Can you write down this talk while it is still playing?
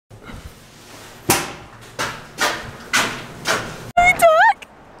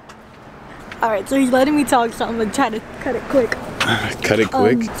Alright, so he's letting me talk, so I'm gonna try to cut it quick. Cut it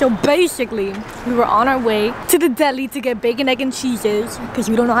quick? So basically, we were on our way to the deli to get bacon, egg, and cheeses because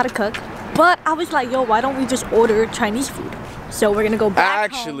we don't know how to cook. But I was like, yo, why don't we just order Chinese food? So we're gonna go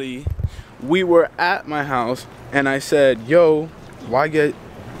back Actually, we were at my house and I said, yo, why get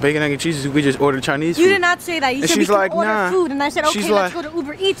bacon, egg, and cheeses if we just order Chinese food? You did not say that. You said we could order food. And I said, okay, let's go to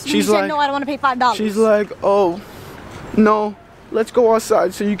Uber Eats. And you said, no, I don't want to pay $5. She's like, oh, no, let's go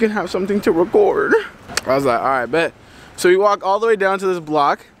outside so you can have something to record. I was like, all right, bet. So we walk all the way down to this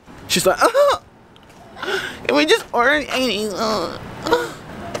block. She's like, and we just ordered anything. I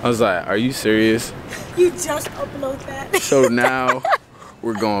was like, are you serious? You just upload that. So now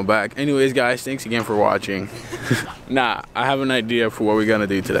we're going back. Anyways, guys, thanks again for watching. Nah, I have an idea for what we're gonna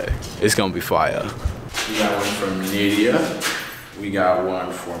do today. It's gonna be fire. We got one from Nadia. We got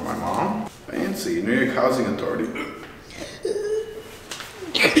one for my mom. Fancy, New York Housing Authority.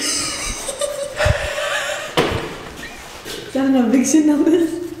 Is that an eviction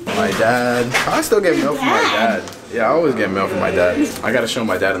notice? My dad. I still get mail from my dad. Yeah, I always get mail from my dad. I gotta show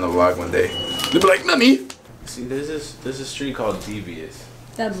my dad in the vlog one day. They'll be like, Nani! See, there's a street called Devious.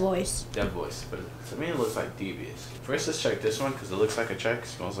 That voice. That voice, but to me it looks like Devious. First, let's check this one because it looks like a check,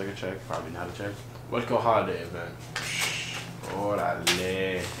 smells like a check, probably not a check. Let's go holiday event.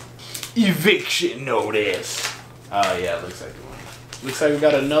 Orale. Eviction notice. Oh yeah, it looks like the one. Looks like we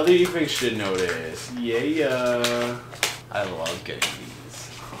got another eviction notice. Yeah. I love getting these.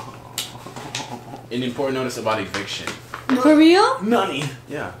 An important notice about eviction. For real? Nani.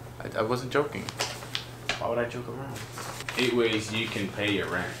 Yeah, I wasn't joking. Why would I joke around? 8 ways you can pay your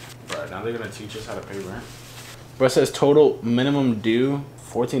rent. Bro, now they're gonna teach us how to pay rent. Bro, it says total minimum due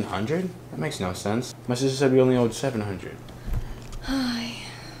 $1,400? That makes no sense. My sister said we only owed $700. Hi.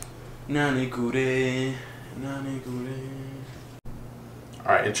 Nani kure. Nani kure.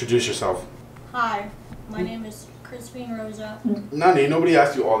 Alright, introduce yourself. Hi, my name is Crispine Rosa. Nani, nobody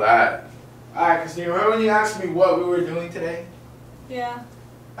asked you all that. Alright, Christine, remember when you asked me what we were doing today? Yeah.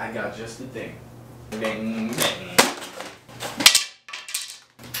 I got just the thing. Ding, ding.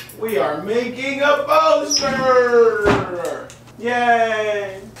 We are making a poster!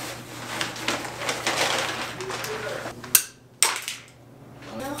 Yay!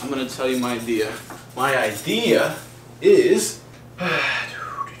 I'm gonna tell you my idea. My idea is...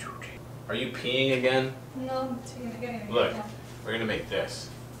 Are you peeing again? No, I'm getting it. Look, we're gonna make this.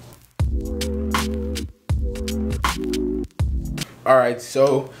 Alright,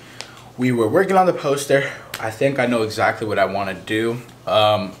 so we were working on the poster. I think I know exactly what I want to do.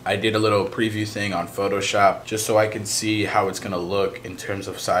 I did a little preview thing on Photoshop just so I can see how it's gonna look in terms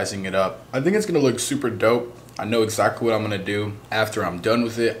of sizing it up. I think it's gonna look super dope. I know exactly what I'm gonna do after I'm done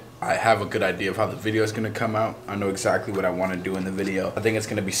with it. I have a good idea of how the video is gonna come out. I know exactly what I want to do in the video. I think it's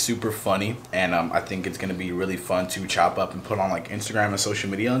gonna be super funny, and I think it's gonna be really fun to chop up and put on like Instagram and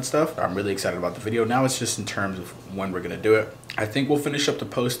social media and stuff. I'm really excited about the video. Now it's just in terms of when we're gonna do it. I think we'll finish up the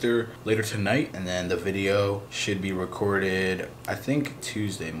poster later tonight, and then the video should be recorded, I think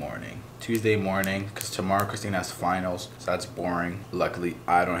Tuesday morning, because tomorrow Christine has finals, so that's boring. Luckily,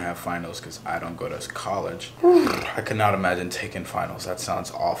 I don't have finals because I don't go to college. I could not imagine taking finals. That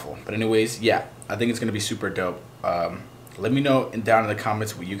sounds awful. But anyways, yeah, I think it's gonna be super dope. Let me know down in the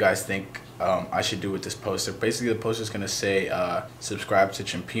comments what you guys think I should do with this poster. Basically, the poster is gonna say subscribe to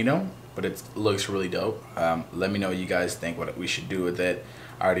Chimpino, but it looks really dope. Let me know what you guys think what we should do with it.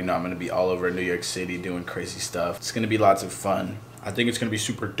 I already know I'm gonna be all over New York City doing crazy stuff. It's gonna be lots of fun. I think it's gonna be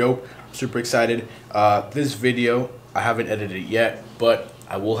super dope. Super excited. This video, I haven't edited it yet, but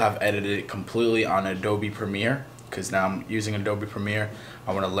I will have edited it completely on Adobe Premiere because now I'm using Adobe Premiere.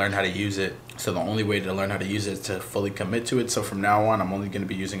 I want to learn how to use it. So the only way to learn how to use it is to fully commit to it. So from now on, I'm only going to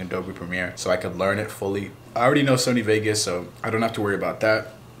be using Adobe Premiere so I could learn it fully. I already know Sony Vegas, so I don't have to worry about that.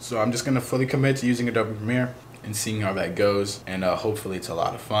 So I'm just going to fully commit to using Adobe Premiere and seeing how that goes. And hopefully it's a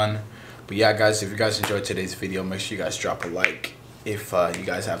lot of fun. But yeah, guys, if you guys enjoyed today's video, make sure you guys drop a like. If you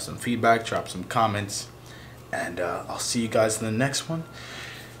guys have some feedback, drop some comments. And I'll see you guys in the next one.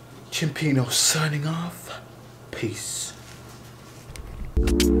 Chimpino signing off. Peace.